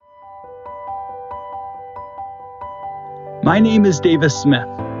My name is Davis Smith.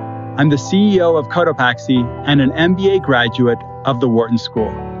 I'm the CEO of Cotopaxi and an MBA graduate of the Wharton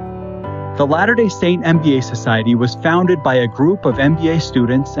School. The Latter-day Saint MBA Society was founded by a group of MBA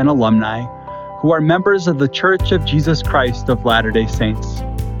students and alumni who are members of the Church of Jesus Christ of Latter-day Saints,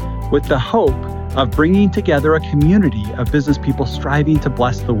 with the hope of bringing together a community of business people striving to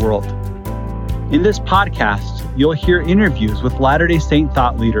bless the world. In this podcast, you'll hear interviews with Latter-day Saint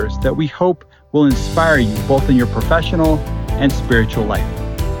thought leaders that we hope will inspire you both in your professional and spiritual life.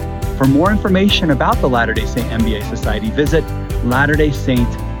 For more information about the Latter-day Saint MBA Society, visit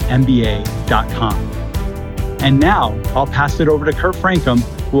latterdaysaintmba.com. And now, I'll pass it over to Kurt Francom,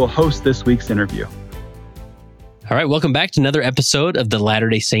 who will host this week's interview. All right, welcome back to another episode of the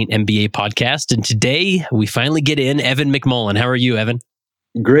Latter-day Saint MBA podcast. And today, we finally get in Evan McMullen. How are you, Evan?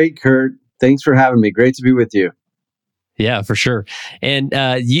 Great, Kurt. Thanks for having me. Great to be with you. Yeah, for sure. And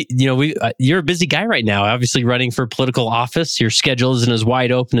you're a busy guy right now, obviously running for political office. Your schedule isn't as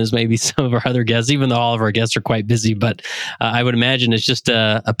wide open as maybe some of our other guests, even though all of our guests are quite busy. But I would imagine it's just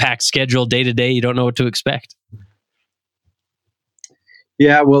a packed schedule day to day. You don't know what to expect.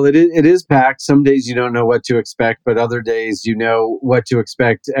 Yeah, well, it is packed. Some days you don't know what to expect, but other days you know what to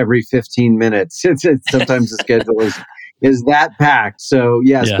expect every 15 minutes. Sometimes the schedule is that packed. So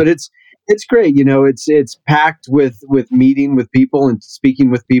yes, yeah. But it's great. You know, it's packed with meeting with people and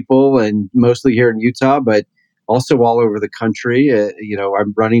speaking with people, and mostly here in Utah, but also all over the country.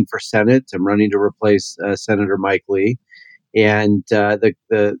 I'm running for Senate. I'm running to replace Senator Mike Lee, and the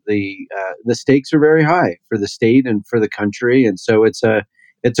stakes are very high for the state and for the country. And so it's a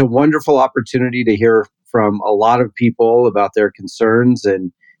wonderful opportunity to hear from a lot of people about their concerns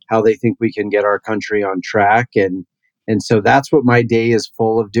and how they think we can get our country on track. And so that's what my day is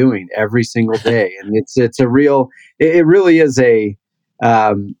full of doing every single day. And it really is it's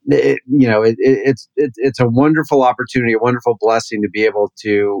a wonderful opportunity, a wonderful blessing to be able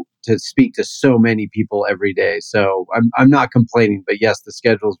to speak to so many people every day. So I'm not complaining, but yes, the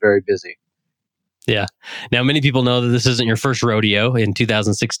schedule is very busy. Yeah. Now, many people know that this isn't your first rodeo. In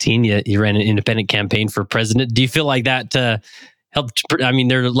 2016, you ran an independent campaign for president. Do you feel like that helped? I mean,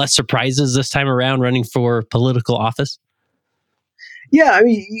 there are less surprises this time around running for political office? Yeah, I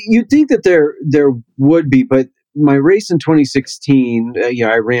mean, you'd think that there would be, but my race in 2016,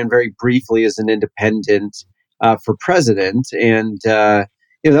 I ran very briefly as an independent for president, and that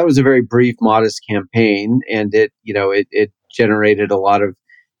was a very brief, modest campaign, and it generated a lot of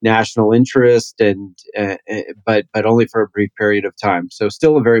national interest, and but only for a brief period of time. So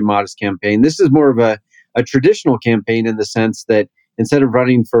still a very modest campaign. This is more of a traditional campaign in the sense that instead of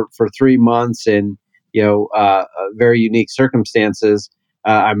running for 3 months in very unique circumstances,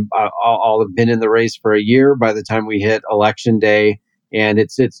 I'll have been in the race for a year by the time we hit election day, and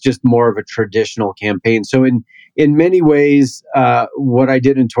it's just more of a traditional campaign. So in many ways, what I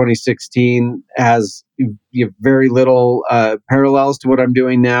did in 2016 has very little parallels to what I'm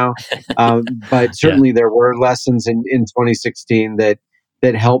doing now. But certainly there were lessons in 2016 that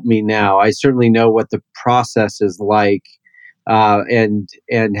help me now. I certainly know what the process is like, and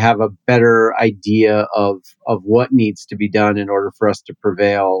have a better idea of what needs to be done in order for us to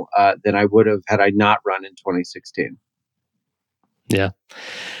prevail than I would have had I not run in 2016. Yeah.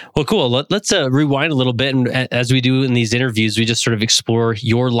 Well, cool. Let's rewind a little bit. And as we do in these interviews, we just sort of explore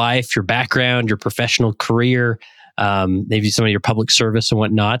your life, your background, your professional career, maybe some of your public service and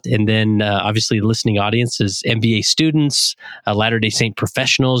whatnot. And then obviously the listening audience is MBA students, Latter-day Saint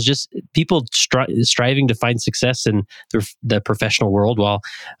professionals, just people striving to find success in the professional world while,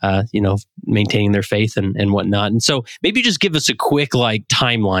 maintaining their faith and whatnot. And so maybe just give us a quick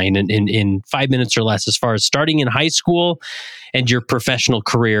timeline in 5 minutes or less as far as starting in high school and your professional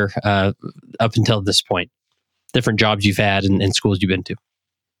career up until this point, different jobs you've had and schools you've been to.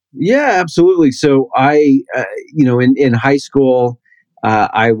 Yeah, absolutely. So I, in high school,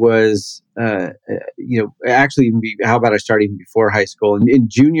 I was, actually, how about I start even before high school? In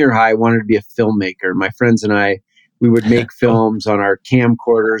junior high, I wanted to be a filmmaker. My friends and I, we would make films on our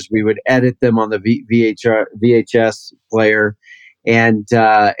camcorders. We would edit them on the VHS player. And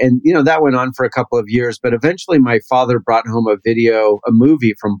that went on for a couple of years, but eventually my father brought home a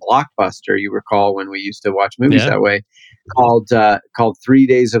movie from Blockbuster. You recall when we used to watch movies that way, called 3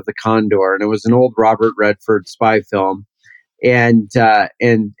 Days of the Condor. And it was an old Robert Redford spy film. And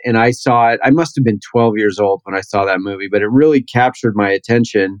I saw it. I must have been 12 years old when I saw that movie, but it really captured my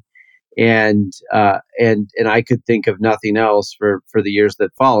attention. And I could think of nothing else for the years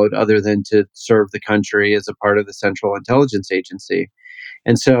that followed other than to serve the country as a part of the Central Intelligence Agency.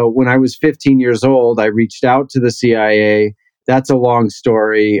 And so when I was 15 years old, I reached out to the CIA. that's a long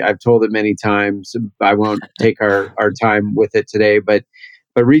story. I've told it many times. I won't take our time with it today, but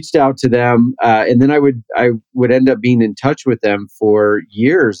reached out to them, and then I would end up being in touch with them for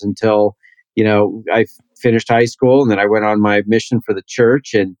years until I finished high school, and then I went on my mission for the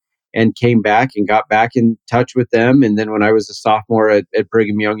church and came back and got back in touch with them. And then when I was a sophomore at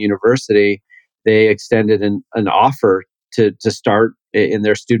Brigham Young University, they extended an offer to start in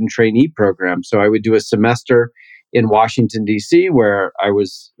their student trainee program. So I would do a semester in Washington, D.C., where I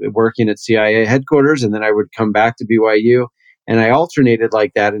was working at CIA headquarters, and then I would come back to BYU. And I alternated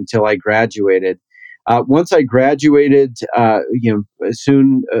like that until I graduated. Once I graduated,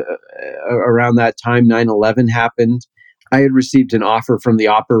 soon around that time, 9/11 happened. I had received an offer from the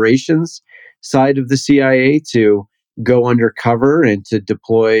operations side of the CIA to go undercover and to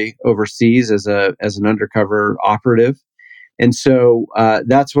deploy overseas as an undercover operative. And so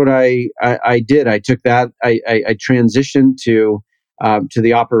that's what I did. I took that. I transitioned to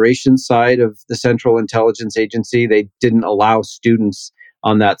the operations side of the Central Intelligence Agency. They didn't allow students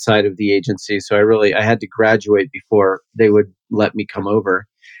on that side of the agency, so I had to graduate before they would let me come over.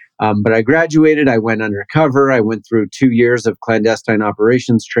 But I graduated. I went undercover. I went through 2 years of clandestine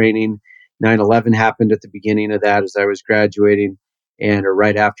operations training. 9/11 happened at the beginning of that as I was graduating, or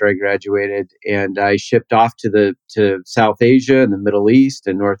right after I graduated, and I shipped off to South Asia and the Middle East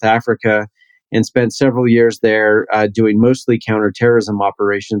and North Africa, and spent several years there doing mostly counterterrorism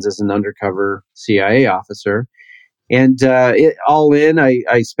operations as an undercover CIA officer. And all in,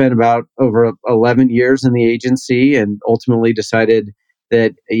 I spent about over 11 years in the agency, and ultimately decided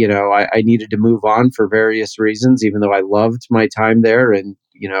that I needed to move on for various reasons, even though I loved my time there. And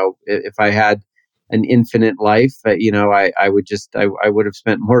if I had an infinite life, I would have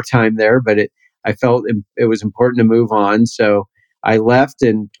spent more time there. But I felt it was important to move on, so I left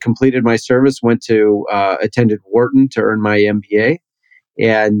and completed my service. Went to attended Wharton to earn my MBA,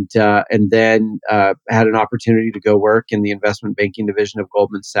 and then had an opportunity to go work in the investment banking division of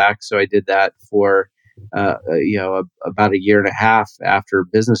Goldman Sachs. So I did that for about a year and a half after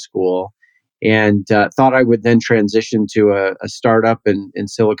business school, and thought I would then transition to a startup in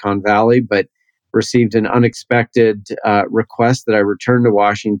Silicon Valley, but received an unexpected request that I return to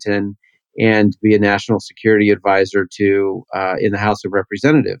Washington and be a national security advisor to in the House of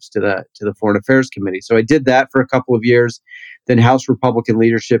Representatives to the Foreign Affairs Committee. So I did that for a couple of years. Then House Republican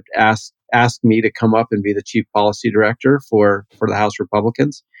leadership asked me to come up and be the chief policy director for the House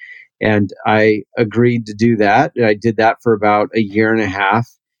Republicans, and I agreed to do that. I did that for about a year and a half,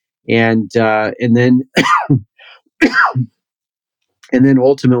 and then and then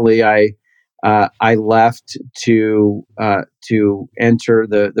ultimately I left to enter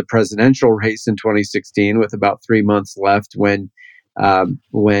the presidential race in 2016 with about 3 months left, when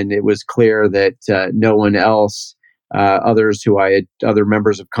it was clear that no one else, other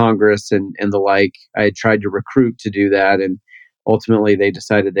members of Congress and the like, I had tried to recruit to do that, and ultimately they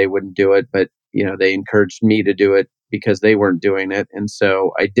decided they wouldn't do it, but they encouraged me to do it because they weren't doing it, and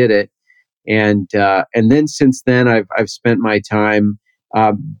so I did it. And then since then I've spent my time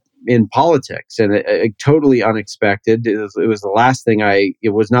in politics, and totally unexpected. It was the last thing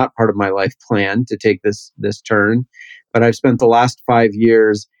it was not part of my life plan to take this turn, but I've spent the last 5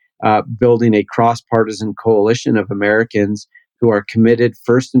 years building a cross-partisan coalition of Americans who are committed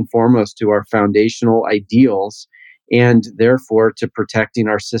first and foremost to our foundational ideals, and therefore to protecting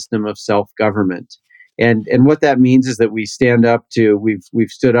our system of self-government. And what that means is that we've stood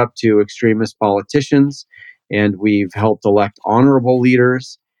up to extremist politicians, and we've helped elect honorable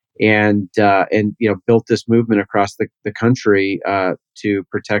leaders, and built this movement across the country to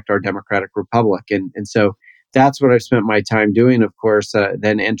protect our democratic republic. And so that's what I've spent my time doing. Of course,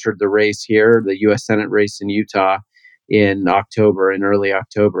 then entered the race here, the U.S. Senate race in Utah, in early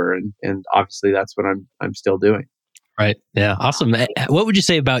October, and obviously that's what I'm still doing. Right. Yeah. Awesome. What would you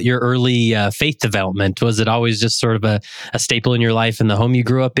say about your early faith development? Was it always just sort of a staple in your life in the home you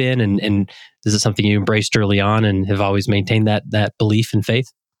grew up in? And is it something you embraced early on and have always maintained that belief in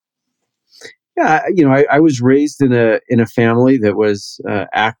faith? Yeah, I was raised in a family that was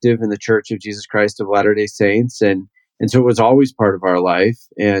active in the Church of Jesus Christ of Latter-day Saints, and so it was always part of our life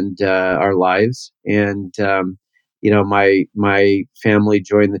and our lives. And my family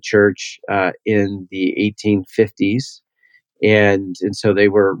joined the church in the 1850s, and so they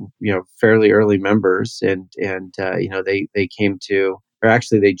were fairly early members, and they came to, or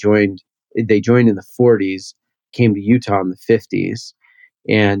actually they joined in the 40s, came to Utah in the 50s,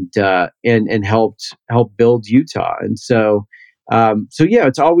 and helped build Utah. And so yeah,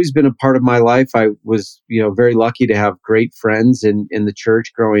 it's always been a part of my life. I was very lucky to have great friends in the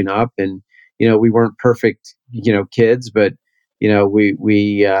church growing up, and we weren't perfect kids, but we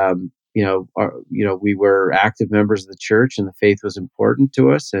were active members of the church, and the faith was important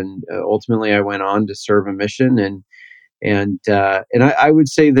to us. And ultimately, I went on to serve a mission, and I would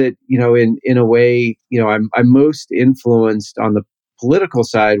say that in a way, I'm most influenced on the political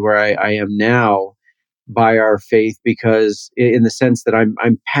side where I am now by our faith, because in the sense that I'm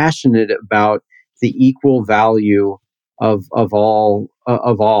passionate about the equal value of all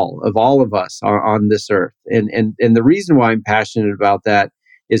of us on this earth, and the reason why I'm passionate about that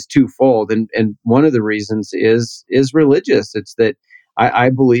is twofold, and one of the reasons is religious. It's that I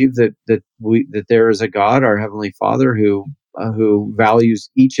believe that there is a God, our Heavenly Father, who values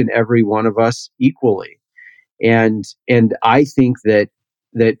each and every one of us equally, and I think that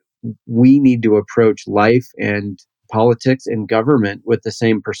we need to approach life and politics and government with the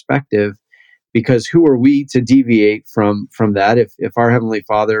same perspective, because who are we to deviate from that? If our Heavenly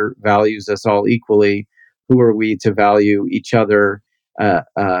Father values us all equally, who are we to value each other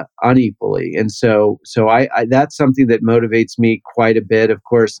unequally? And so I that's something that motivates me quite a bit. Of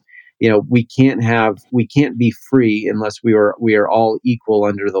course, we can't be free unless we are all equal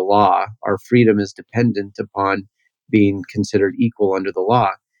under the law. Our freedom is dependent upon being considered equal under the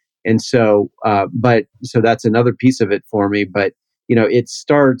law. And so that's another piece of it for me. But it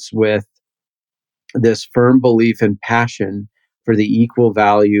starts with this firm belief and passion for the equal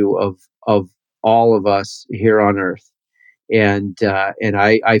value of all of us here on earth, and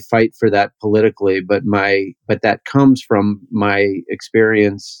I fight for that politically, but that comes from my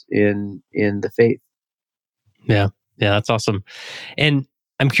experience in the faith. Yeah, yeah, that's awesome. And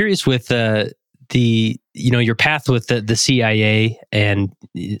I'm curious with your path with the CIA, and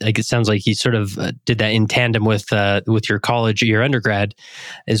like it sounds like you sort of did that in tandem with your college, your undergrad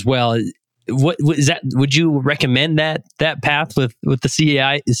as well. What is that? Would you recommend that path with the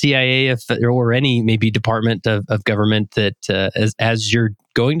CIA, or any maybe department of government that as you're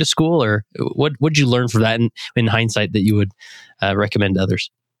going to school, or what would you learn from that in hindsight that you would recommend to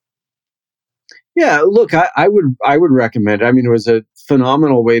others? Yeah, look, I would recommend it. I mean, it was a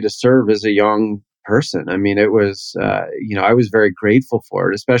phenomenal way to serve as a young person. I mean, it was I was very grateful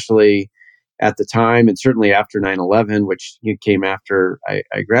for it, especially at the time, and certainly after 9/11, which came after I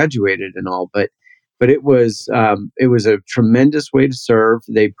graduated and all. But it was a tremendous way to serve.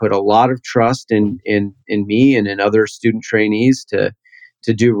 They put a lot of trust in me and in other student trainees to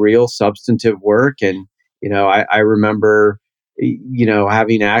do real substantive work. And I remember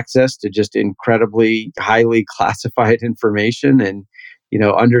having access to just incredibly highly classified information, and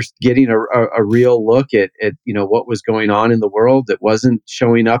getting a real look at what was going on in the world that wasn't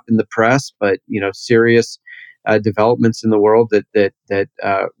showing up in the press, but serious developments in the world that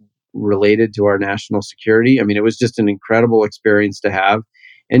related to our national security. I mean, it was just an incredible experience to have,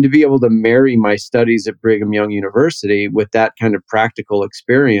 and to be able to marry my studies at Brigham Young University with that kind of practical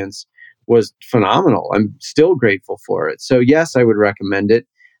experience was phenomenal. I'm still grateful for it. So yes, I would recommend it.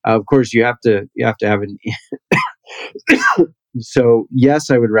 Of course, you have to have an. So yes,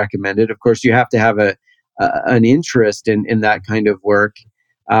 I would recommend it. Of course, you have to have an interest in that kind of work.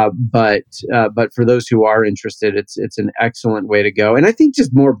 But for those who are interested, it's an excellent way to go. And I think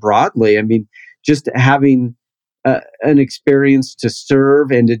just more broadly, I mean, just having an experience to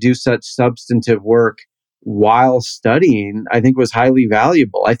serve and to do such substantive work while studying, I think was highly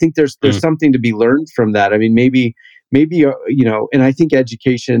valuable. I think there's something to be learned from that. I mean, maybe and I think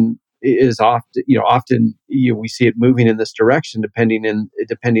education is often we see it moving in this direction depending on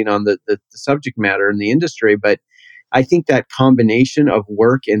the subject matter in the industry. But I think that combination of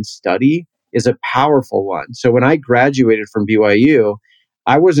work and study is a powerful one. So when I graduated from BYU,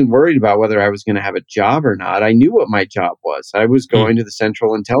 I wasn't worried about whether I was going to have a job or not. I knew what my job was. I was going to the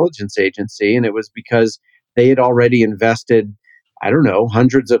Central Intelligence Agency, and it was because they had already invested, I don't know,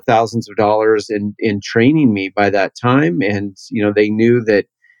 hundreds of thousands of dollars in training me by that time. And they knew that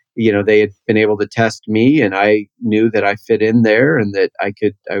they had been able to test me, and I knew that I fit in there, and that I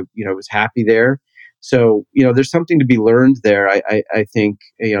was happy there. So there's something to be learned there. I think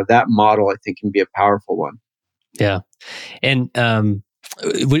that model, I think, can be a powerful one. Yeah. And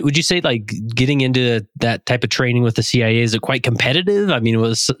would you say, like, getting into that type of training with the CIA, is it quite competitive? I mean,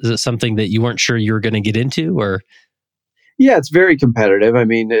 is it something that you weren't sure you were going to get into, or? Yeah, it's very competitive. I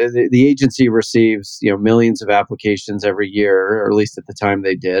mean, the agency receives millions of applications every year, or at least at the time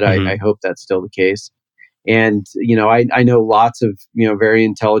they did. I hope that's still the case. And I know lots of very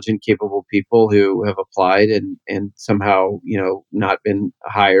intelligent, capable people who have applied and somehow not been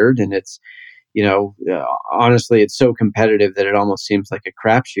hired. And it's honestly, it's so competitive that it almost seems like a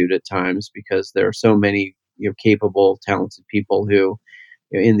crapshoot at times, because there are so many capable, talented people who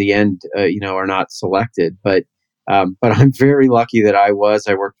in the end are not selected. But But I'm very lucky that I was.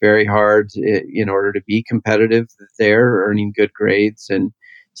 I worked very hard in order to be competitive there, earning good grades and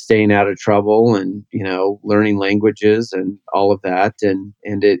staying out of trouble, and learning languages and all of that, and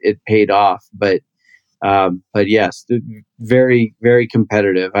it paid off. But yes, very, very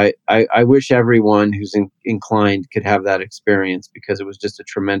competitive. I wish everyone who's inclined could have that experience, because it was just a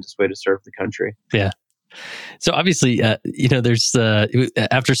tremendous way to serve the country. Yeah. So obviously, there's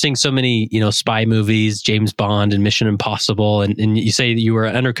after seeing so many, spy movies, James Bond and Mission Impossible, and you say that you were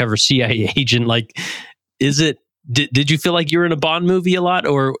an undercover CIA agent. Like, did you feel like you were in a Bond movie a lot,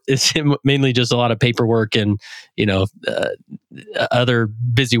 or is it mainly just a lot of paperwork and other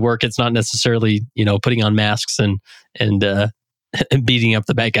busy work? It's not necessarily putting on masks and and beating up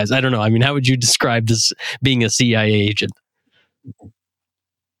the bad guys. I don't know. I mean, how would you describe this being a CIA agent?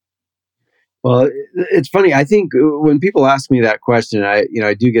 Well, it's funny. I think when people ask me that question, I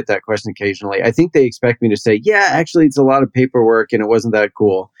do get that question occasionally. I think they expect me to say, "Yeah, actually, it's a lot of paperwork, and it wasn't that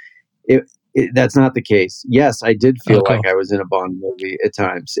cool." That's not the case. Yes, I did feel like I was in a Bond movie at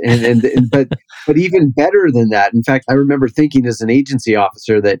times, but even better than that. In fact, I remember thinking as an agency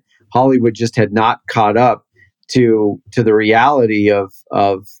officer that Hollywood just had not caught up to the reality of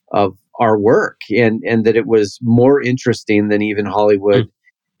our work, and that it was more interesting than even Hollywood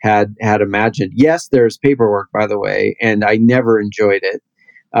had imagined. Yes, there's paperwork, by the way, and I never enjoyed it.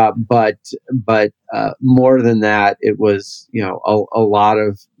 But more than that, it was a lot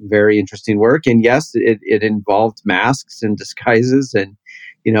of very interesting work. And yes, it involved masks and disguises, and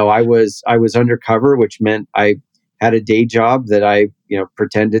I was undercover, which meant I had a day job that I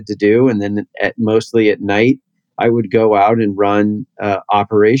pretended to do, and then mostly at night I would go out and run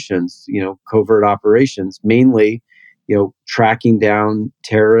operations, covert operations, mainly tracking down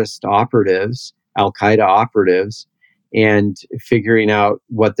terrorist operatives, Al Qaeda operatives, and figuring out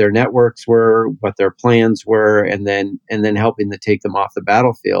what their networks were, what their plans were, and then helping to take them off the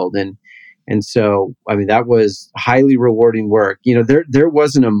battlefield. And so, I mean, that was highly rewarding work. There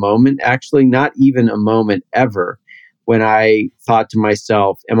wasn't a moment, actually, not even a moment ever, when I thought to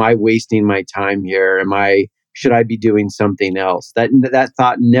myself, "Am I wasting my time here? Should I be doing something else?" That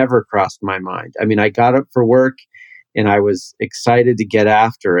thought never crossed my mind. I mean, I got up for work, and I was excited to get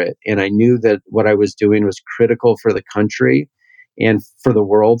after it. And I knew that what I was doing was critical for the country and for the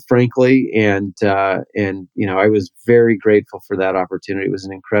world, frankly. And I was very grateful for that opportunity. It was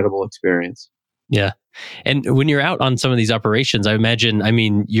an incredible experience. Yeah. And when you're out on some of these operations, I imagine,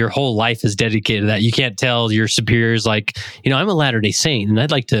 your whole life is dedicated to that. You can't tell your superiors like, I'm a Latter-day Saint and I'd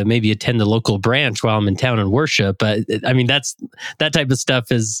like to maybe attend the local branch while I'm in town and worship. But that type of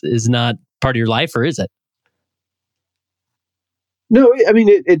stuff is not part of your life, or is it? No, I mean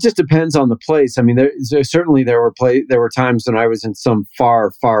it just depends on the place. I mean, certainly there were times when I was in some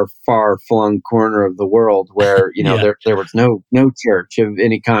far, far, far flung corner of the world where Yeah. there was no church of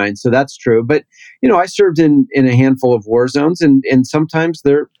any kind. So that's true. But I served in a handful of war zones, and sometimes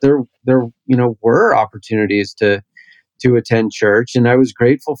there were opportunities to attend church, and I was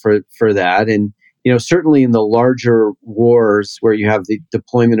grateful for that. And certainly in the larger wars where you have the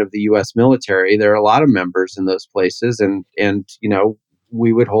deployment of the U.S. military, there are a lot of members in those places, and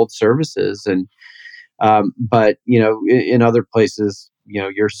we would hold services. And but in other places,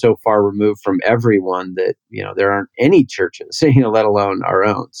 you're so far removed from everyone that there aren't any churches, let alone our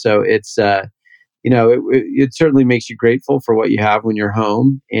own. So it's it certainly makes you grateful for what you have when you're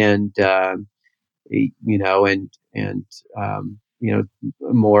home, and and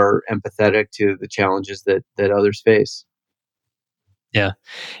more empathetic to the challenges that others face. Yeah.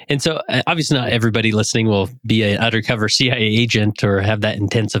 And so obviously not everybody listening will be an undercover CIA agent or have that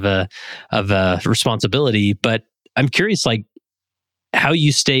intense of a responsibility, but I'm curious, like, how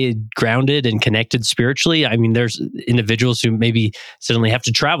you stay grounded and connected spiritually. I mean, there's individuals who maybe suddenly have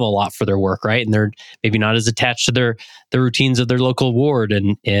to travel a lot for their work, right? And they're maybe not as attached to the routines of their local ward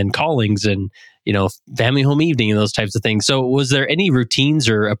and callings and family home evening and those types of things. So was there any routines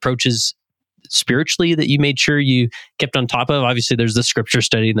or approaches spiritually that you made sure you kept on top of? Obviously there's the scripture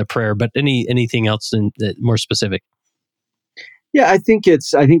study and the prayer, but anything else more specific? Yeah, I think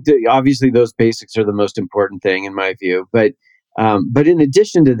that obviously those basics are the most important thing in my view. But in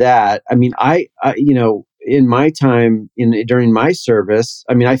addition to that, I mean, I in my time during my service,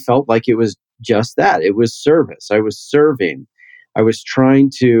 I mean, I felt like it was just that. It was service. I was serving. I was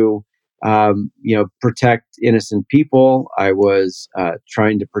trying to protect innocent people. I was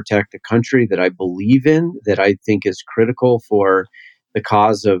trying to protect a country that I believe in, that I think is critical for the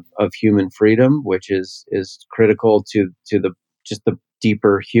cause of human freedom, which is critical to the just the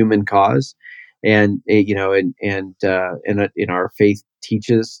deeper human cause. And in our faith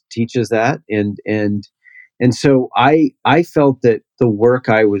teaches that. And And so I felt that the work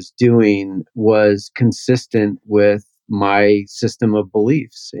I was doing was consistent with my system of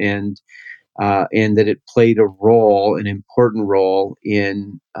beliefs, and that it played a role, an important role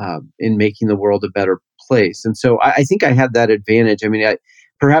in making the world a better place. And so I think I had that advantage. I mean,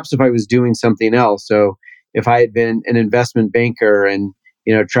 perhaps if I was doing something else, so if I had been an investment banker and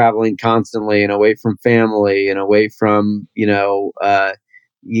traveling constantly and away from family and away from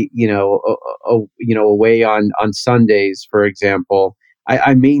away on Sundays, for example,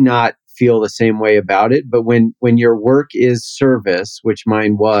 I may not feel the same way about it. But when your work is service, which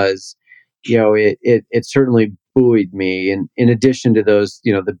mine was, it certainly buoyed me. And in addition to those,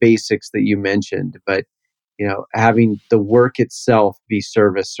 the basics that you mentioned, but having the work itself be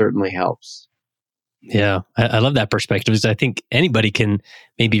service certainly helps. Yeah, I love that perspective, because I think anybody can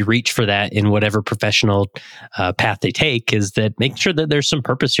maybe reach for that in whatever professional path they take, is that making sure that there's some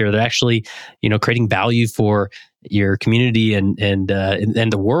purpose here, that actually, creating value for your community and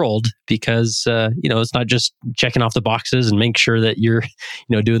the world, because, it's not just checking off the boxes and make sure that you're,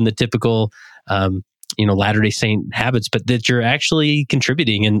 doing the typical, Latter-day Saint habits, but that you're actually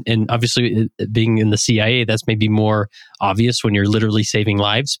contributing. And obviously being in the CIA, that's maybe more obvious when you're literally saving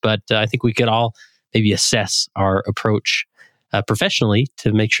lives. But I think we could all maybe assess our approach professionally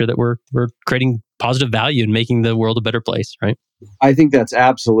to make sure that we're creating positive value and making the world a better place, right? I think that's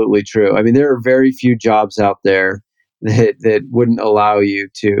absolutely true. I mean, there are very few jobs out there that wouldn't allow you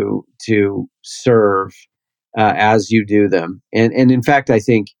to serve as you do them. And in fact, I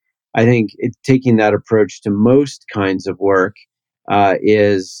think taking that approach to most kinds of work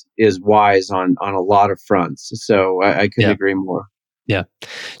is wise on a lot of fronts. So I couldn't agree more. Yeah.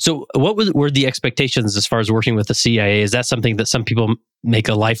 So what were the expectations as far as working with the CIA? Is that something that some people make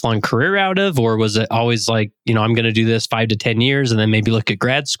a lifelong career out of? Or was it always like, I'm going to do this 5 to 10 years and then maybe look at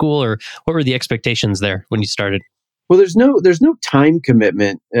grad school? Or what were the expectations there when you started? Well, there's no time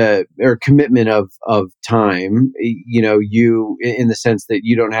commitment or commitment of time, you in the sense that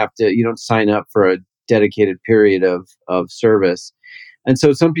you don't sign up for a dedicated period of service. And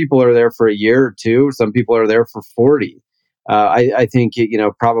so some people are there for a year or two, some people are there for 40. I think,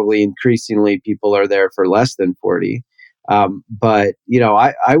 probably increasingly people are there for less than 40. But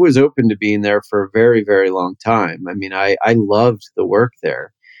I was open to being there for a very, very long time. I mean, I loved the work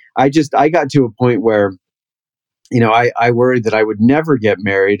there. I got to a point where, I worried that I would never get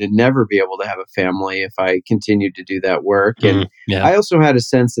married and never be able to have a family if I continued to do that work. And I also had a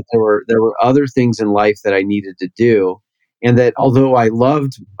sense that there were other things in life that I needed to do. And that although I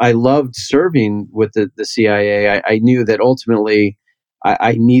loved serving with the CIA, I knew that ultimately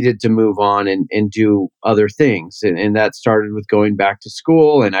I needed to move on and do other things. And that started with going back to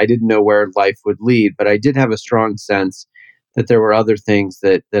school. And I didn't know where life would lead, but I did have a strong sense that there were other things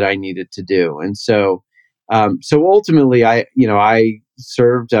that I needed to do. And so ultimately, I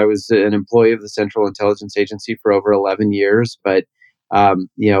served. I was an employee of the Central Intelligence Agency for over 11 years. But at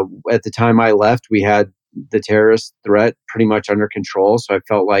the time I left, we had the terrorist threat pretty much under control. So I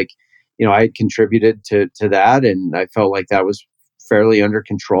felt like, I had contributed to that, and I felt like that was fairly under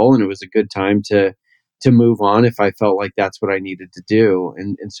control, and it was a good time to move on if I felt like that's what I needed to do,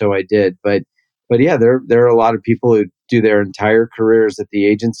 and so I did. But yeah, there are a lot of people who do their entire careers at the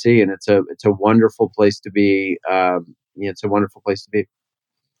agency, and it's a wonderful place to be. It's a wonderful place to be.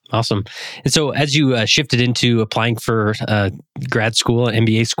 Awesome. And so, as you shifted into applying for grad school,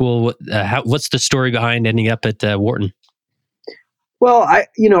 MBA school, what's the story behind ending up at Wharton? Well, I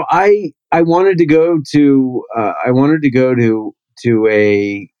wanted to go to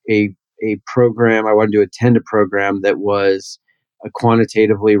a program. I wanted to attend a program that was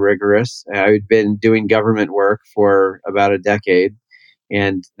quantitatively rigorous. I had been doing government work for about a decade,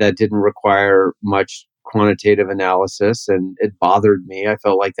 and that didn't require much quantitative analysis, and it bothered me. I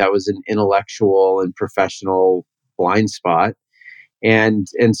felt like that was an intellectual and professional blind spot. And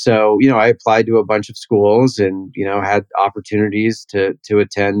so, I applied to a bunch of schools and, had opportunities to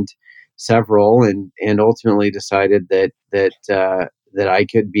attend several, and ultimately decided that I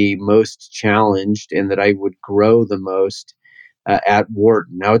could be most challenged and that I would grow the most at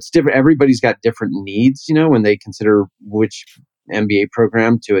Wharton. Now it's different. Everybody's got different needs, when they consider which MBA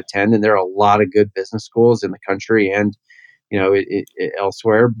program to attend. And there are a lot of good business schools in the country and,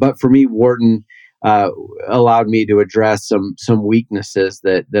 elsewhere. But for me, Wharton allowed me to address some weaknesses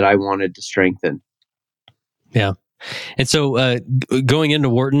that I wanted to strengthen. Yeah. And so going into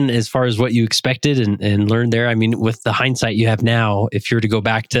Wharton, as far as what you expected and learned there, I mean, with the hindsight you have now, if you were to go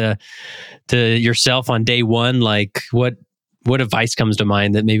back to yourself on day one, like what advice comes to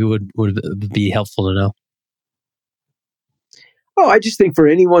mind that maybe would be helpful to know? Oh, I just think for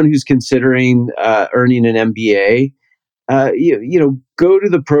anyone who's considering earning an MBA, go to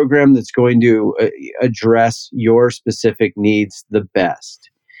the program that's going to address your specific needs the best.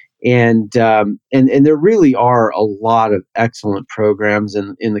 And there really are a lot of excellent programs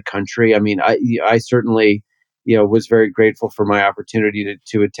in the country. I mean, I certainly was very grateful for my opportunity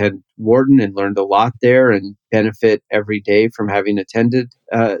to attend Wharton and learned a lot there and benefit every day from having attended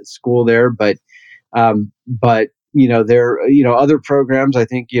school there. But there other programs I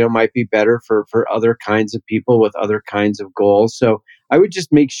think might be better for other kinds of people with other kinds of goals. So I would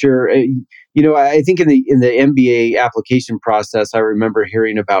just make sure. I think in the MBA application process, I remember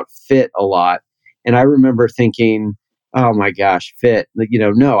hearing about FIT a lot, and I remember thinking, "Oh my gosh, FIT!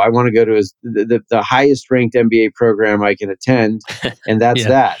 No, I want to go to the highest ranked MBA program I can attend, and that's Yeah.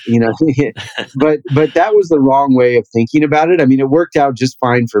 that." But that was the wrong way of thinking about it. I mean, it worked out just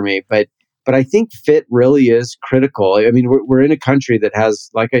fine for me, but I think FIT really is critical. I mean, we're in a country that has,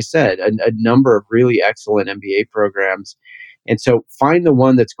 like I said, a number of really excellent MBA programs. And so find the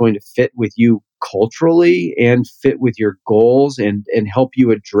one that's going to fit with you culturally and fit with your goals and help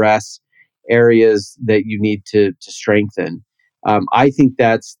you address areas that you need to strengthen. I think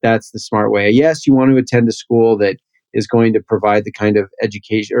that's the smart way. Yes, you want to attend a school that is going to provide the kind of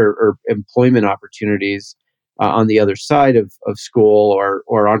education or employment opportunities on the other side of school or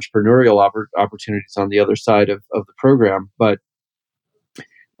entrepreneurial opportunities on the other side of the program. But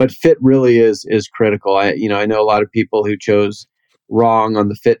fit really is critical. I know a lot of people who chose wrong on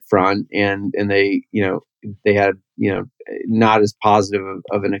the fit front, and they had not as positive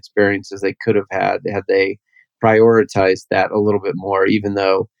of an experience as they could have had they prioritized that a little bit more. Even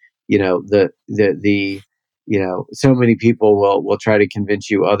though the so many people will try to convince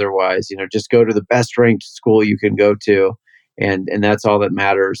you otherwise. Just go to the best ranked school you can go to, and that's all that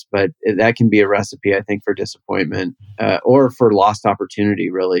matters. But that can be a recipe, I think, for disappointment or for lost opportunity,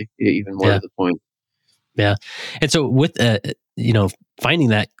 really, even more Yeah. to the point. Yeah. And so with, finding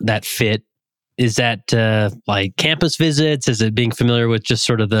that fit, is that like campus visits? Is it being familiar with just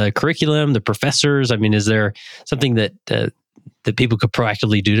sort of the curriculum, the professors? I mean, is there something that people could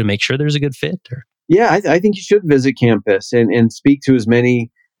proactively do to make sure there's a good fit? Or? Yeah, I think you should visit campus and speak to as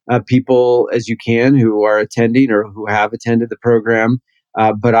many people as you can who are attending or who have attended the program.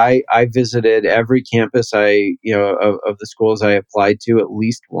 But I visited every campus of the schools I applied to at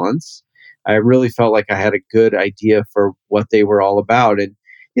least once. I really felt like I had a good idea for what they were all about. And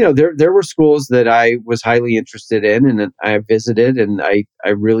there were schools that I was highly interested in, and I visited, and I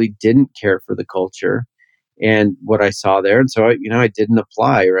really didn't care for the culture and what I saw there. And so I didn't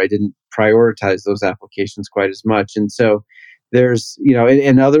apply, or I didn't prioritize those applications quite as much. And so there's,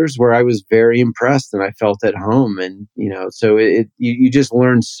 and others where I was very impressed and I felt at home. And, so you just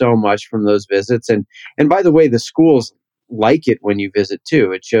learn so much from those visits. And by the way, the schools like it when you visit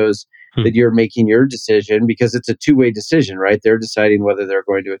too. It shows that you're making your decision, because it's a two-way decision, right? They're deciding whether they're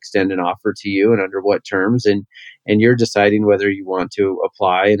going to extend an offer to you and under what terms, and you're deciding whether you want to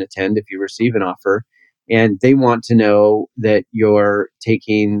apply and attend if you receive an offer. And they want to know that you're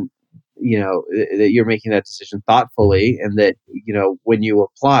taking, that you're making that decision thoughtfully, and that, when you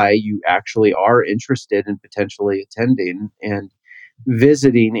apply, you actually are interested in potentially attending. And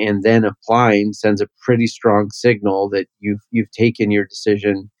visiting and then applying sends a pretty strong signal that you've taken your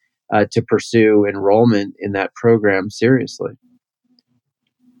decision to pursue enrollment in that program seriously.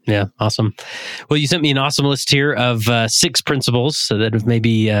 Yeah, awesome. Well, you sent me an awesome list here of 6 principles that have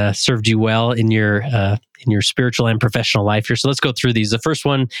maybe served you well in your spiritual and professional life here. So let's go through these. The first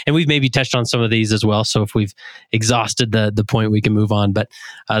one, and we've maybe touched on some of these as well. So if we've exhausted the point, we can move on. But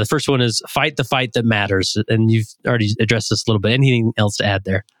the first one is fight the fight that matters. And you've already addressed this a little bit. Anything else to add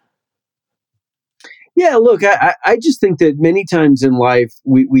there? Yeah, look, I just think that many times in life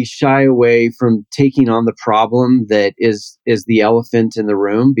we shy away from taking on the problem that is the elephant in the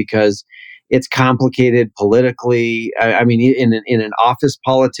room, because it's complicated politically. I mean, in an office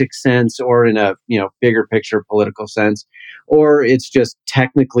politics sense, or in a bigger picture political sense, or it's just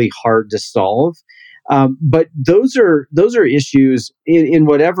technically hard to solve. But those are issues in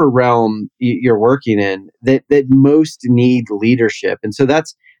whatever realm you're working in that most need leadership, and so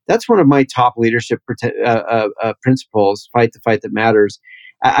that's one of my top leadership principles: fight the fight that matters.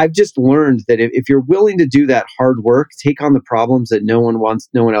 I've just learned that if you're willing to do that hard work, take on the problems that no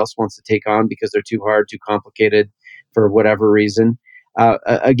one else wants to take on because they're too hard, too complicated, for whatever reason.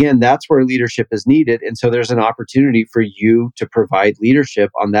 Again, that's where leadership is needed, and so there's an opportunity for you to provide leadership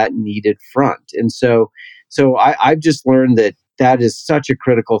on that needed front. And so I've just learned that is such a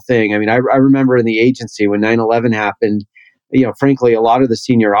critical thing. I mean, I remember in the agency when 9/11 happened. frankly, a lot of the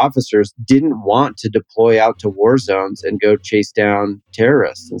senior officers didn't want to deploy out to war zones and go chase down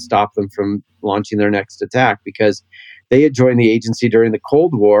terrorists and stop them from launching their next attack, because they had joined the agency during the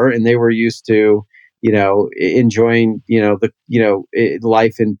Cold War and they were used to, enjoying,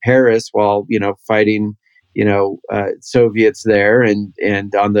 life in Paris while, fighting, Soviets there and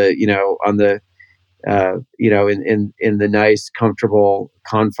on the in the nice, comfortable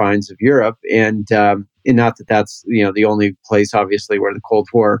confines of Europe, and not that that's the only place, obviously, where the Cold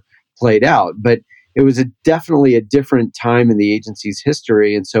War played out, but it was definitely a different time in the agency's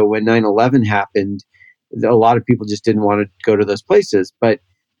history. And so when 9/11 happened, a lot of people just didn't want to go to those places, but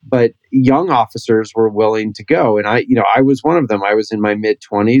young officers were willing to go, and I was one of them. I was in my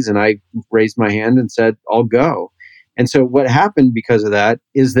mid-20s, and I raised my hand and said, "I'll go." And so what happened because of that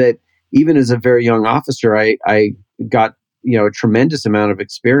is that even as a very young officer, I got a tremendous amount of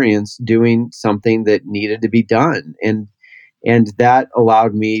experience doing something that needed to be done, and that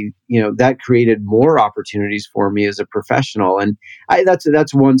allowed me, that created more opportunities for me as a professional. And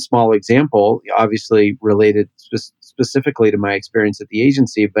that's one small example, obviously related specifically to my experience at the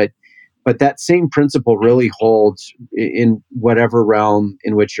agency, but that same principle really holds in whatever realm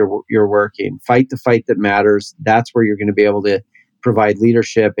in which you're working. Fight the fight that matters. That's where you're going to be able to provide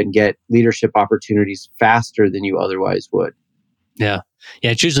leadership and get leadership opportunities faster than you otherwise would. Yeah.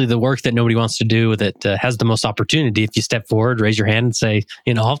 It's usually the work that nobody wants to do that has the most opportunity. If you step forward, raise your hand and say,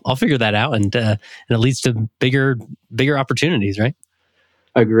 I'll figure that out. And it leads to bigger opportunities, right?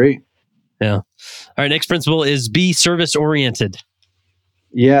 Agree. Yeah. All right. Next principle is be service oriented.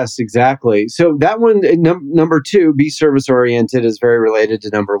 Yes, exactly. So that one, number 2, be service oriented, is very related to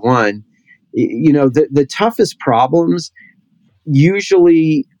number 1. The toughest problems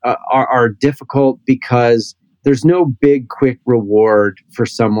usually are difficult because there's no big, quick reward for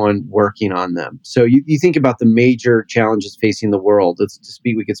someone working on them. So you think about the major challenges facing the world.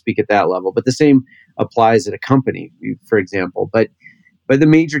 We could speak at that level, but the same applies at a company, for example. But the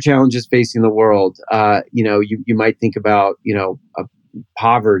major challenges facing the world, you might think about,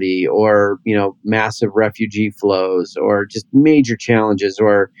 poverty or, massive refugee flows, or just major challenges,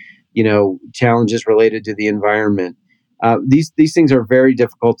 or, challenges related to the environment. These things are very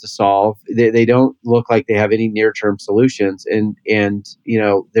difficult to solve. They don't look like they have any near-term solutions, and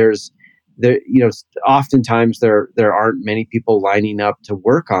oftentimes there aren't many people lining up to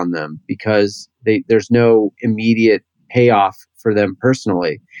work on them because there's no immediate payoff for them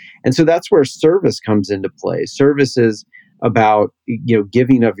personally. And so that's where service comes into play. Service is about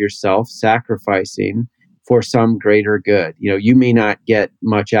giving of yourself, sacrificing for some greater good. You may not get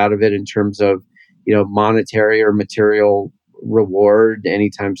much out of it in terms of monetary or material reward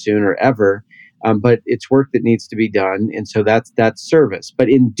anytime soon or ever, but it's work that needs to be done, and so that's service. But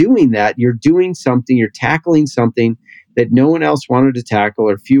in doing that, you're doing something, you're tackling something that no one else wanted to tackle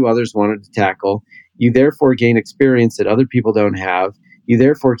or few others wanted to tackle. You therefore gain experience that other people don't have. You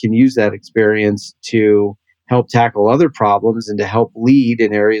therefore can use that experience to help tackle other problems and to help lead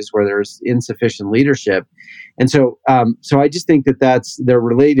in areas where there's insufficient leadership. And so I just think that they're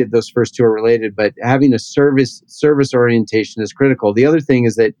related. Those first two are related, but having a service orientation is critical. The other thing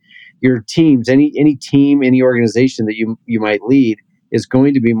is that your teams, any team, any organization that you might lead, is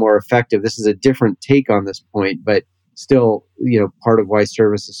going to be more effective. This is a different take on this point, but still, part of why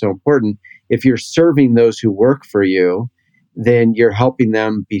service is so important. If you're serving those who work for you, then you're helping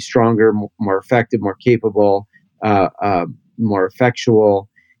them be stronger, more effective, more capable, more effectual,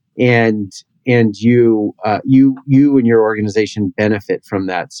 and you and your organization benefit from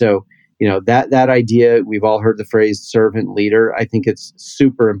that. So that idea, we've all heard the phrase servant leader. I think it's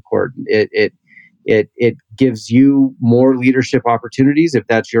super important. It gives you more leadership opportunities if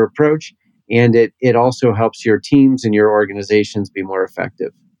that's your approach, and it also helps your teams and your organizations be more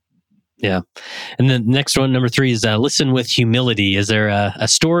effective. Yeah. And the next one, number 3, is listen with humility. Is there a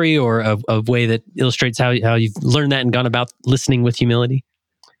story or a way that illustrates how you've learned that and gone about listening with humility?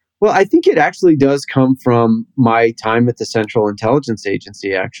 Well, I think it actually does come from my time at the Central Intelligence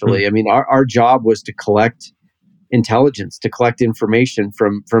Agency, actually. I mean, our job was to collect intelligence, to collect information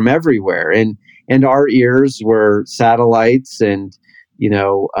from everywhere. And our ears were satellites and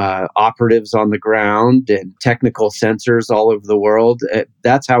operatives on the ground and technical sensors all over the world.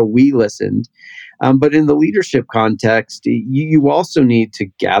 That's how we listened. But in the leadership context, you also need to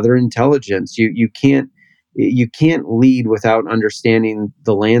gather intelligence. You can't lead without understanding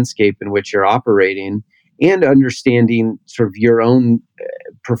the landscape in which you're operating and understanding sort of your own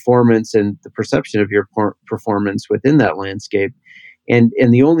performance and the perception of your performance within that landscape. And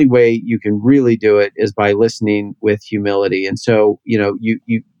the only way you can really do it is by listening with humility. And so, you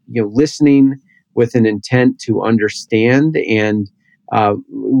listening with an intent to understand, and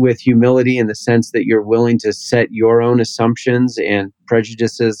with humility in the sense that you're willing to set your own assumptions and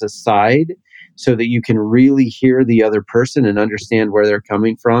prejudices aside so that you can really hear the other person and understand where they're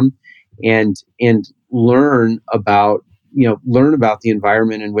coming from, and learn about the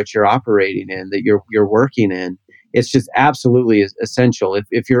environment in which you're operating in, that you're working in. It's just absolutely essential.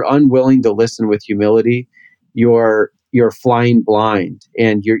 If you're unwilling to listen with humility, you're flying blind,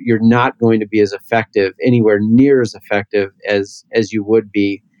 and you're not going to be as effective, anywhere near as effective as you would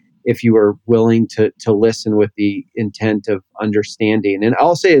be if you were willing to listen with the intent of understanding. And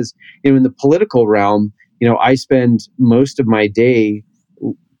I'll say is, in the political realm, I spend most of my day,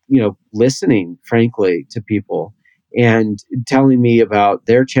 listening, frankly, to people and telling me about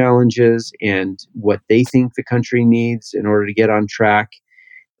their challenges and what they think the country needs in order to get on track.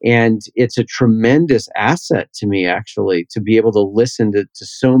 And it's a tremendous asset to me, actually, to be able to listen to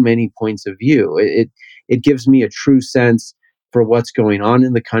so many points of view. It gives me a true sense for what's going on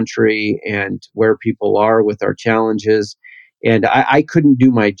in the country and where people are with our challenges. And I couldn't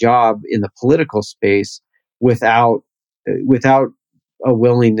do my job in the political space without a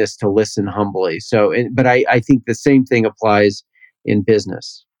willingness to listen humbly. So, but I think the same thing applies in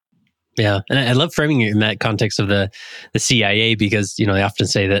business. Yeah, and I love framing it in that context of the CIA, because they often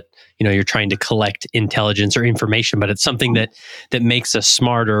say that you're trying to collect intelligence or information, but it's something that makes us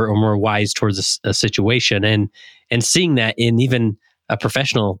smarter or more wise towards a situation. And seeing that in even a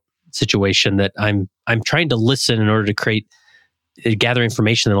professional situation, that I'm trying to listen in order to gather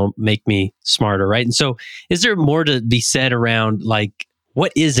information that'll make me smarter, right? And so, is there more to be said around, like,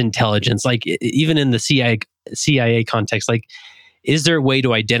 what is intelligence? Like, even in the CIA context, like, is there a way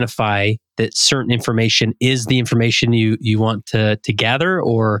to identify that certain information is the information you want to gather?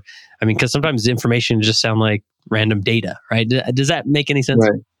 Or, because sometimes the information just sound like random data, right? Does that make any sense?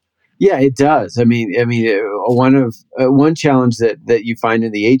 Right. Yeah, it does. One challenge that you find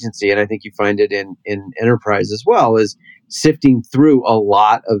in the agency, and I think you find it in enterprise as well, is sifting through a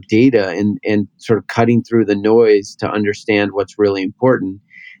lot of data and sort of cutting through the noise to understand what's really important.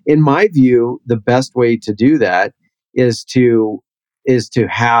 In my view, the best way to do that is to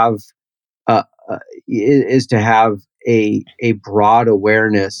have uh, a broad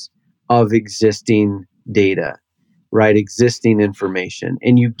awareness of existing data, right? Existing information.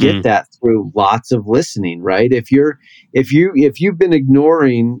 And you get that through lots of listening, right? If you've been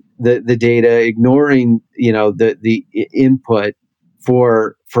ignoring the data, ignoring, the input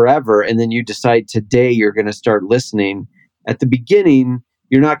for forever, and then you decide today you're going to start listening, at the beginning,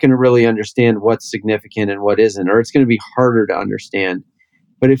 you're not going to really understand what's significant and what isn't, or it's going to be harder to understand.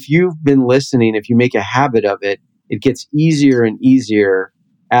 But if you've been listening, if you make a habit of it, it gets easier and easier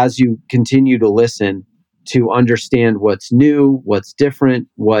as you continue to listen to understand what's new, what's different,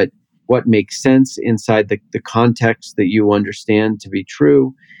 what makes sense inside the context that you understand to be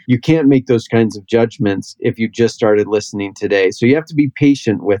true. You can't make those kinds of judgments if you just started listening today. So you have to be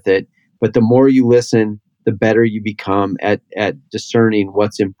patient with it, but the more you listen, the better you become at discerning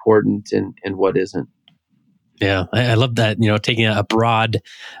what's important and what isn't. Yeah, I love that, taking a broad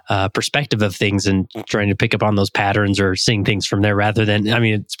perspective of things and trying to pick up on those patterns or seeing things from there, rather than,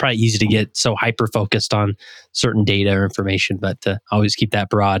 it's probably easy to get so hyper-focused on certain data or information, but to always keep that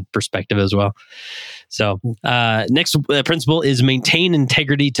broad perspective as well. So next principle is maintain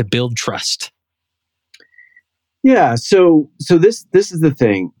integrity to build trust. Yeah, so this is the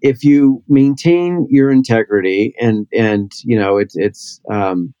thing. If you maintain your integrity, and it's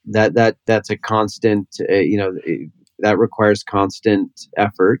that's a constant, that requires constant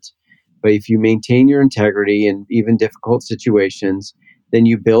effort. But if you maintain your integrity in even difficult situations, then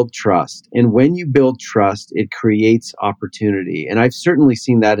you build trust. And when you build trust, it creates opportunity. And I've certainly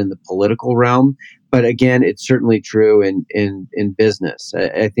seen that in the political realm, but again, it's certainly true in business.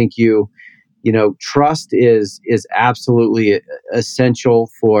 I think trust is absolutely essential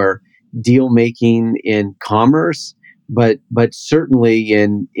for deal making in commerce, but certainly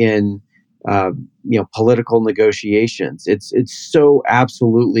in political negotiations. It's so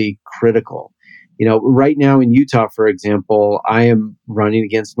absolutely critical. Right now in Utah, for example, I am running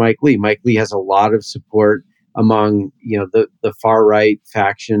against Mike Lee. Mike Lee has a lot of support among the far right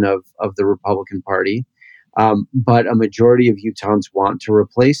faction of the Republican Party, but a majority of Utahns want to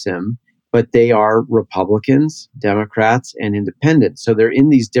replace him. But they are Republicans, Democrats, and independents. So they're in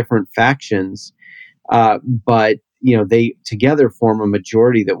these different factions, but they together form a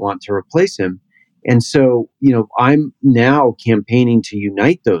majority that want to replace him. And so I'm now campaigning to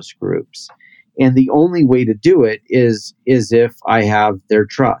unite those groups, and the only way to do it is if I have their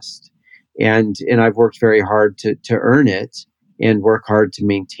trust, and I've worked very hard to earn it and work hard to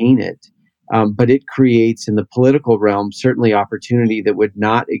maintain it. But it creates in the political realm certainly opportunity that would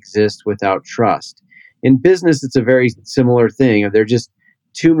not exist without trust. In business, it's a very similar thing. There are just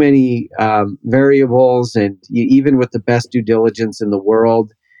too many variables, and even with the best due diligence in the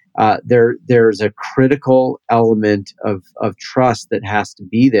world, there's a critical element of trust that has to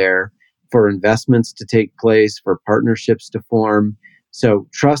be there for investments to take place, for partnerships to form. So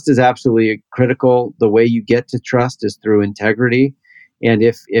trust is absolutely critical. The way you get to trust is through integrity. And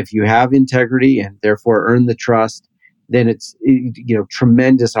if you have integrity and therefore earn the trust, then it's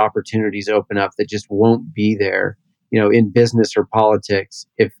tremendous opportunities open up that just won't be there, in business or politics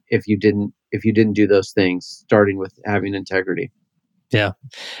if you didn't do those things, starting with having integrity. Yeah.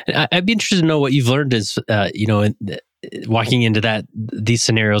 And I'd be interested to know what you've learned is, walking into these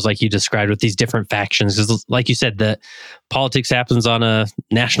scenarios like you described with these different factions. Because like you said, the politics happens on a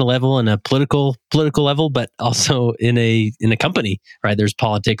national level and a political level, but also in a company, right? There's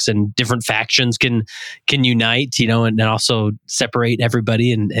politics and different factions can unite, and also separate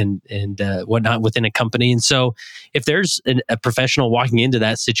everybody and whatnot within a company. And so if there's a professional walking into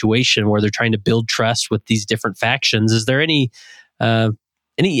that situation where they're trying to build trust with these different factions, is there any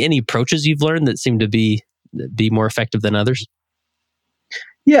approaches you've learned that seem to be more effective than others?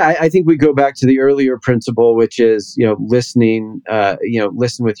 Yeah, I think we go back to the earlier principle, which is listening.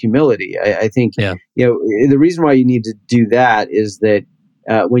 Listen with humility. I think the reason why you need to do that is that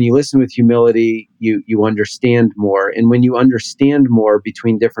when you listen with humility, you understand more, and when you understand more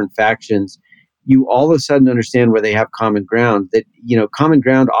between different factions, you all of a sudden understand where they have common ground. That common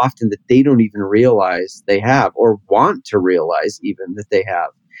ground often that they don't even realize they have, or want to realize even that they have.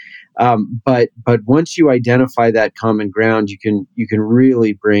 But once you identify that common ground, you can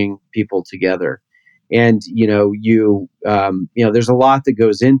really bring people together, and there's a lot that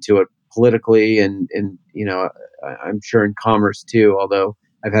goes into it politically, and I'm sure in commerce too. Although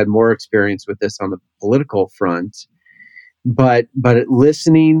I've had more experience with this on the political front, but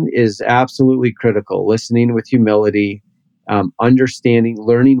listening is absolutely critical. Listening with humility, understanding,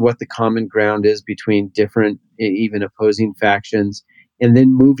 learning what the common ground is between different, even opposing factions, and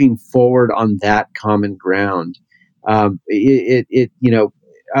then moving forward on that common ground. I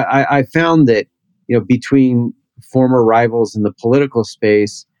found that between former rivals in the political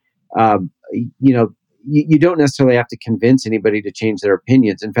space, you don't necessarily have to convince anybody to change their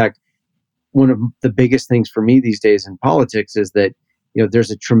opinions. In fact, one of the biggest things for me these days in politics is that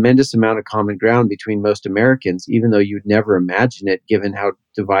there's a tremendous amount of common ground between most Americans, even though you'd never imagine it, given how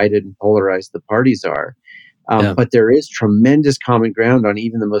divided and polarized the parties are. But there is tremendous common ground on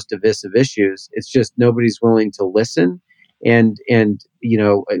even the most divisive issues. It's just nobody's willing to listen, and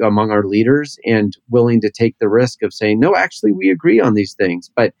among our leaders, and willing to take the risk of saying, no, actually, we agree on these things.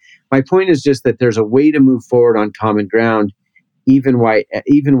 But my point is just that there's a way to move forward on common ground, even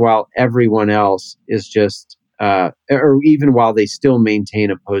while everyone else is just, or even while they still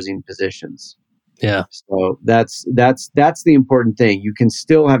maintain opposing positions. Yeah. So that's the important thing. You can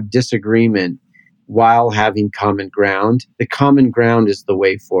still have disagreement while having common ground. The common ground is the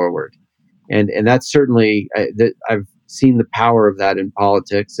way forward, and that's certainly I've seen the power of that in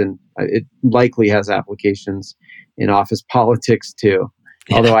politics, and it likely has applications in office politics too.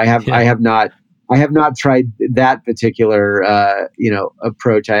 Yeah. Although I have not tried that particular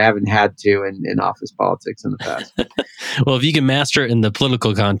approach. I haven't had to in office politics in the past. Well, if you can master it in the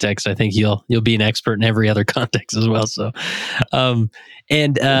political context, I think you'll be an expert in every other context as well. So,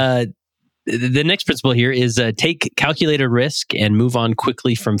 the next principle here is take calculated risk and move on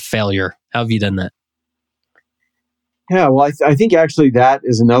quickly from failure. How have you done that? Yeah, well, I think actually that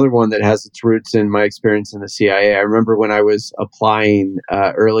is another one that has its roots in my experience in the CIA. I remember when I was applying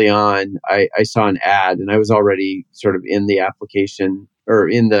early on, I saw an ad, and I was already sort of in the application, or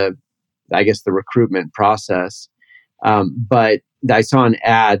in the recruitment process. But I saw an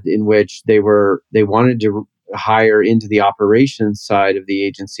ad in which they wanted to hire into the operations side of the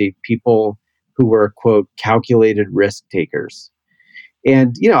agency people who were, quote, calculated risk takers.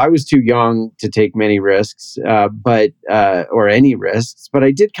 And, I was too young to take many risks, or any risks, but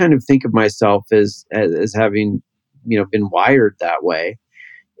I did kind of think of myself as having, been wired that way.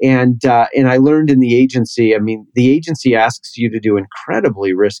 And I learned in the agency, the agency asks you to do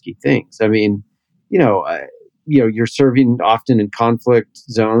incredibly risky things. You're serving often in conflict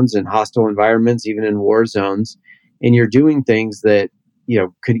zones and hostile environments, even in war zones, and you're doing things that,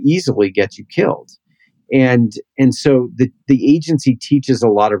 could easily get you killed. And so the agency teaches a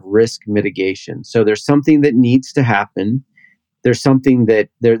lot of risk mitigation. So there's something that needs to happen. There's something that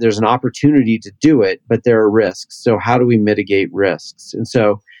there's an opportunity to do it, but there are risks. So how do we mitigate risks? And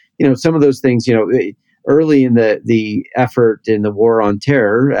so, some of those things, early in the effort in the war on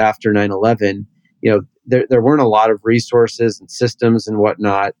terror after 9/11, there weren't a lot of resources and systems and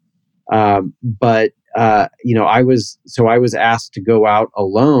whatnot. But I was asked to go out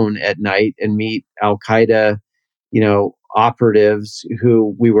alone at night and meet Al Qaeda, operatives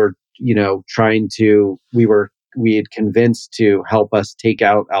who we had convinced to help us take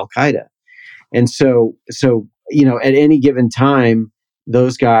out Al Qaeda. And at any given time,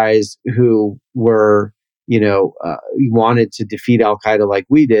 those guys who were, wanted to defeat Al Qaeda like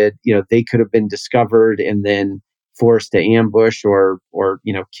we did, they could have been discovered and then forced to ambush or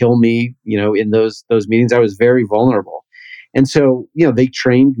kill me, in those meetings. I was very vulnerable. And so, they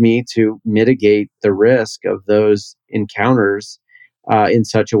trained me to mitigate the risk of those encounters in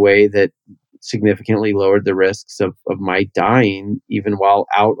such a way that significantly lowered the risks of my dying, even while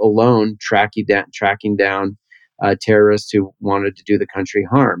out alone tracking down terrorists who wanted to do the country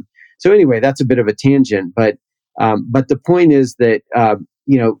harm. So anyway, that's a bit of a tangent, but the point is that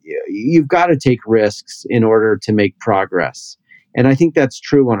you've got to take risks in order to make progress. And I think that's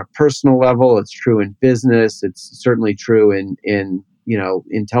true on a personal level. It's true in business. It's certainly true in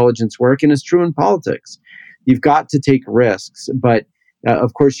intelligence work, and it's true in politics. You've got to take risks, but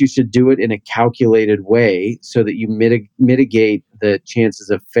of course, you should do it in a calculated way so that you mitigate the chances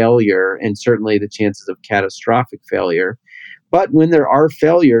of failure and certainly the chances of catastrophic failure. But when there are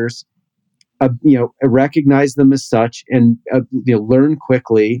failures, recognize them as such and learn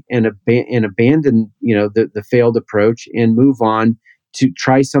quickly and abandon the failed approach and move on to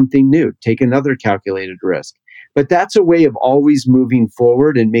try something new, take another calculated risk. But that's a way of always moving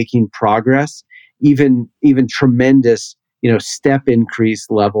forward and making progress, even tremendous step increase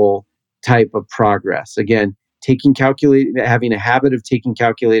level type of progress. Again, having a habit of taking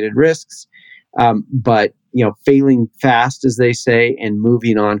calculated risks, but failing fast, as they say, and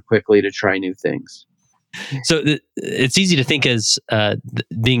moving on quickly to try new things. So it's easy to think as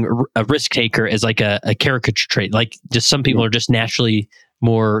being a risk taker as like a caricature trait. Like just some people are just naturally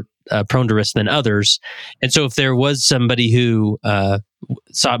more prone to risk than others. And so if there was somebody who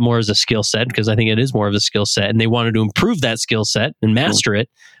saw it more as a skill set, because I think it is more of a skill set, and they wanted to improve that skill set and master it,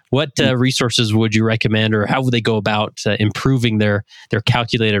 what resources would you recommend, or how would they go about improving their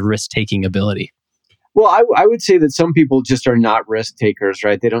calculated risk-taking ability? Well, I would say that some people just are not risk takers,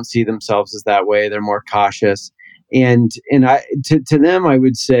 right? They don't see themselves as that way. They're more cautious. And to them, I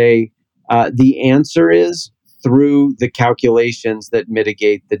would say the answer is through the calculations that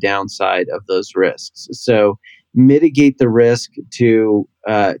mitigate the downside of those risks. So mitigate the risk to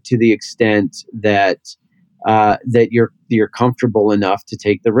the extent that you're comfortable enough to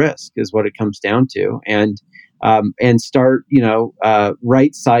take the risk is what it comes down to, and start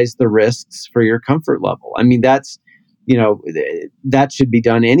right size the risks for your comfort level. I mean, that's that should be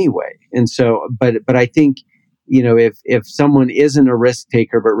done anyway. And so, but I think if someone isn't a risk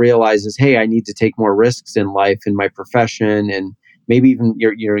taker but realizes, hey, I need to take more risks in life, in my profession, and maybe even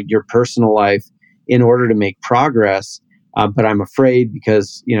your personal life, in order to make progress, but I'm afraid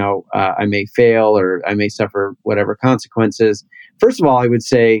because I may fail or I may suffer whatever consequences. First of all, I would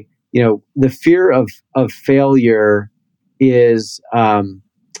say the fear of failure is can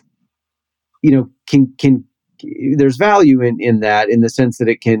there's value in that, in the sense that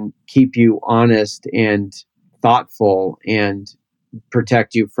it can keep you honest and thoughtful and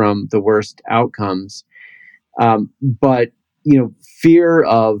protect you from the worst outcomes. But fear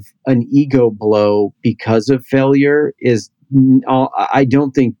of an ego blow because of failure is, I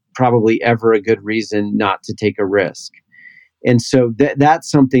don't think, probably ever a good reason not to take a risk. And so that's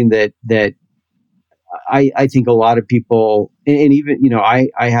something that I think a lot of people, and even I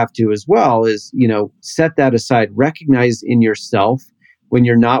have to as well, is set that aside. Recognize in yourself when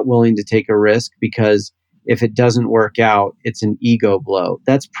you're not willing to take a risk, because if it doesn't work out, it's an ego blow.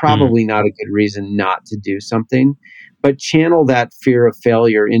 That's probably not a good reason not to do something. But channel that fear of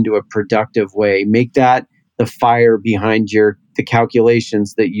failure into a productive way. Make that the fire behind the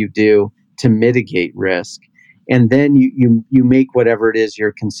calculations that you do to mitigate risk. And then you make whatever it is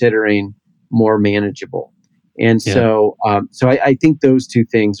you're considering more manageable. And so I think those two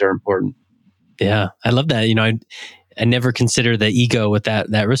things are important. Yeah, I love that. I never consider the ego with that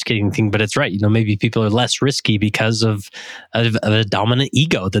risk-taking thing, but it's right. Maybe people are less risky because of a dominant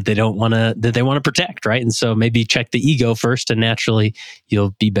ego that they want to protect, right? And so maybe check the ego first, and naturally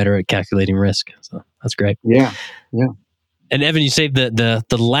you'll be better at calculating risk. So that's great. Yeah. And Evan, you saved the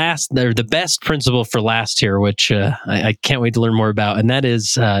last, or the best principle for last here, which I can't wait to learn more about, and that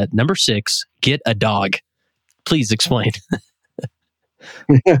is number 6: get a dog. Please explain.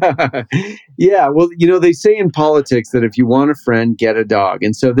 Yeah, well, they say in politics that if you want a friend, get a dog,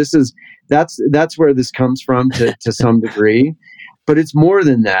 and so that's where this comes from to some degree, but it's more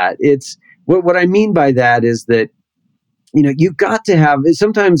than that. It's what I mean by that is that you've got to have,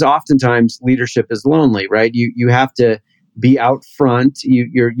 oftentimes leadership is lonely, right? You have to be out front.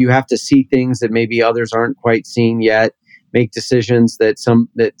 You have to see things that maybe others aren't quite seeing yet, make decisions that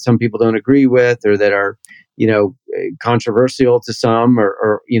some people don't agree with, or that are controversial to some,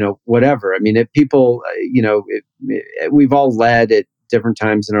 or whatever. I mean, if people we've all led at different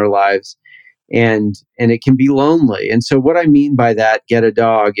times in our lives, and it can be lonely. And so what I mean by that, get a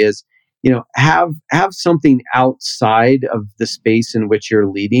dog, is have something outside of the space in which you're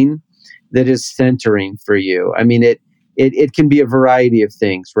leading that is centering for you. I mean, it can be a variety of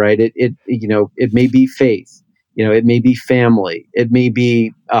things, right? It may be faith, it may be family, it may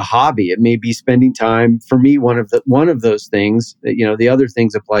be a hobby, it may be spending time. For me, one of those things, the other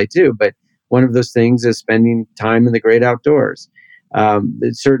things apply too, but one of those things is spending time in the great outdoors.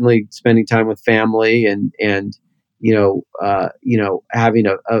 It's certainly spending time with family, and having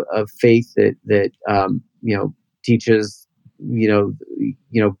a faith that teaches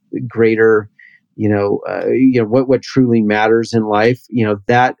greater what truly matters in life.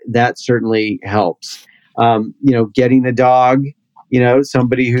 That certainly helps. Getting a dog,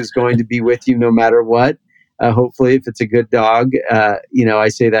 somebody who's going to be with you no matter what. Hopefully, if it's a good dog, I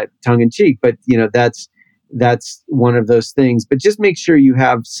say that tongue in cheek, but that's one of those things. But just make sure you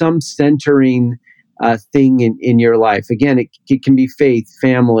have some centering thing in your life. Again, it can be faith,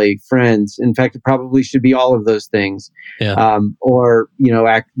 family, friends. In fact, it probably should be all of those things. Yeah. Or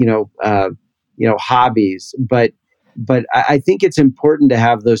hobbies. But I think it's important to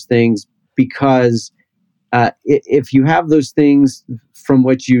have those things, because if you have those things from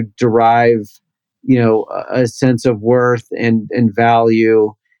which you derive a sense of worth and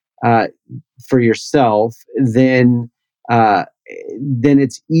value for yourself, then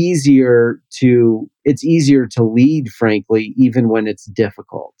it's easier to lead, frankly, even when it's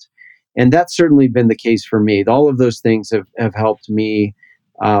difficult. And that's certainly been the case for me. All of those things have helped me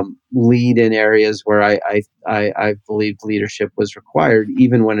lead in areas where I believed leadership was required,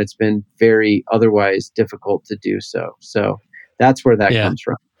 even when it's been very otherwise difficult to do so. So that's where that comes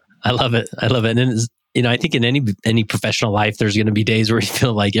from. I love it. And I think in any professional life, there's going to be days where you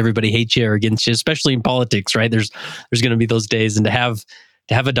feel like everybody hates you or against you, especially in politics, right? There's going to be those days, and to have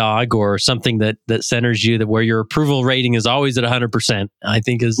a dog or something that centers you, that where your approval rating is always at 100%, I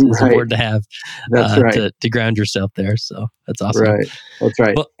think is Right. important to have. That's right. To ground yourself there. So that's awesome. Right. That's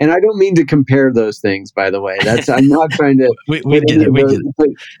right. Well, and I don't mean to compare those things, by the way. I'm not trying to. we get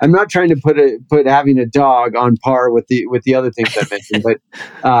it. I'm not trying to put having a dog on par with the other things I mentioned,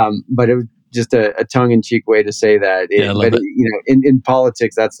 but it was just a tongue-in-cheek way to say that. In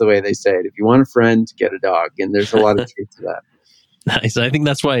politics, that's the way they say it. If you want a friend, get a dog, and there's a lot of truth to that. Nice. I think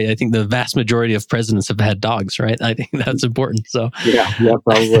that's why I think the vast majority of presidents have had dogs, right? I think that's important. So yeah,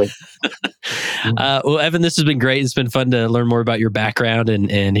 probably. Well, Evan, this has been great. It's been fun to learn more about your background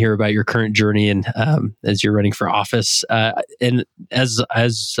and hear about your current journey, and as you're running for office. And as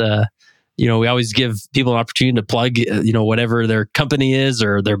we always give people an opportunity to plug, whatever their company is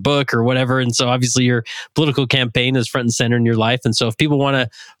or their book or whatever. And so obviously your political campaign is front and center in your life. And so if people want to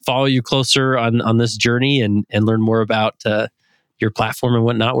follow you closer on this journey and learn more about your platform and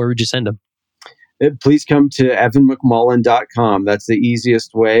whatnot, where would you send them? Please come to evanmcmullen.com. That's the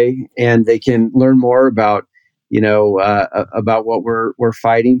easiest way. And they can learn more about what we're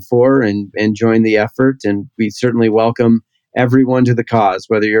fighting for, and join the effort. And we certainly welcome everyone to the cause,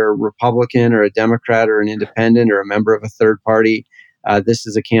 whether you're a Republican or a Democrat or an independent or a member of a third party. This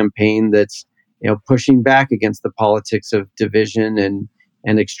is a campaign that's pushing back against the politics of division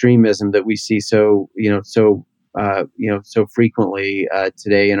and extremism that we see so frequently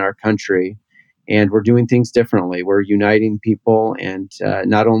today in our country. And we're doing things differently. We're uniting people, and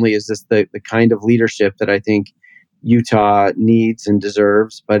not only is this the kind of leadership that I think Utah needs and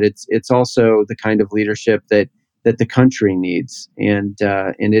deserves, but it's also the kind of leadership that the country needs, and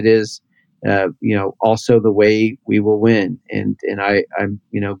it is also the way we will win. And I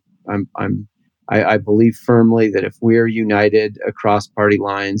believe firmly that if we're united across party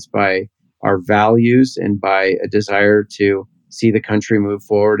lines by our values and by a desire to see the country move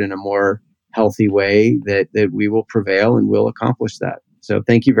forward in a more healthy way, that we will prevail and will accomplish that. So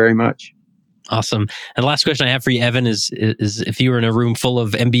thank you very much. Awesome. And the last question I have for you, Evan, is if you were in a room full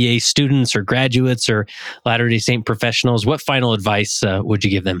of MBA students or graduates or Latter-day Saint professionals, what final advice would you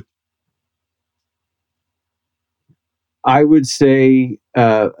give them? I would say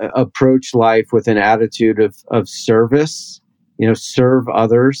approach life with an attitude of service serve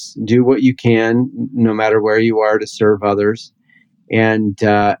others, do what you can, no matter where you are, to serve others. And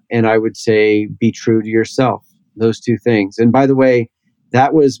I would say be true to yourself. Those two things. And by the way,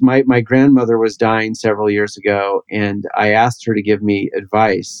 that was my grandmother was dying several years ago, and I asked her to give me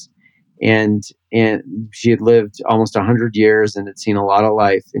advice. And she had lived almost 100 years and had seen a lot of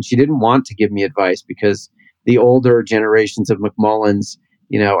life. And she didn't want to give me advice because the older generations of McMullins,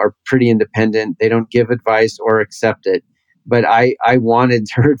 are pretty independent. They don't give advice or accept it. But I wanted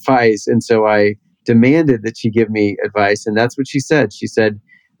her advice. And so I demanded that she give me advice. And that's what she said. She said,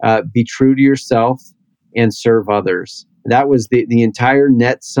 be true to yourself and serve others. That was the entire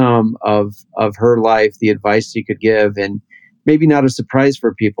net sum of her life, the advice she could give. And maybe not a surprise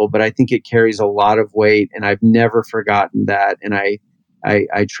for people, but I think it carries a lot of weight. And I've never forgotten that. And I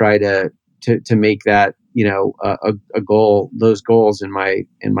try to make that, a goal, those goals in my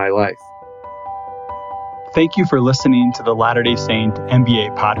life. Thank you for listening to the Latter-day Saint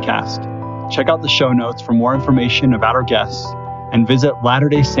MBA podcast. Check out the show notes for more information about our guests and visit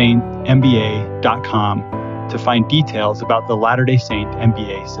latterdaysaintmba.com to find details about the Latter-day Saint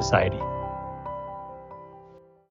MBA Society.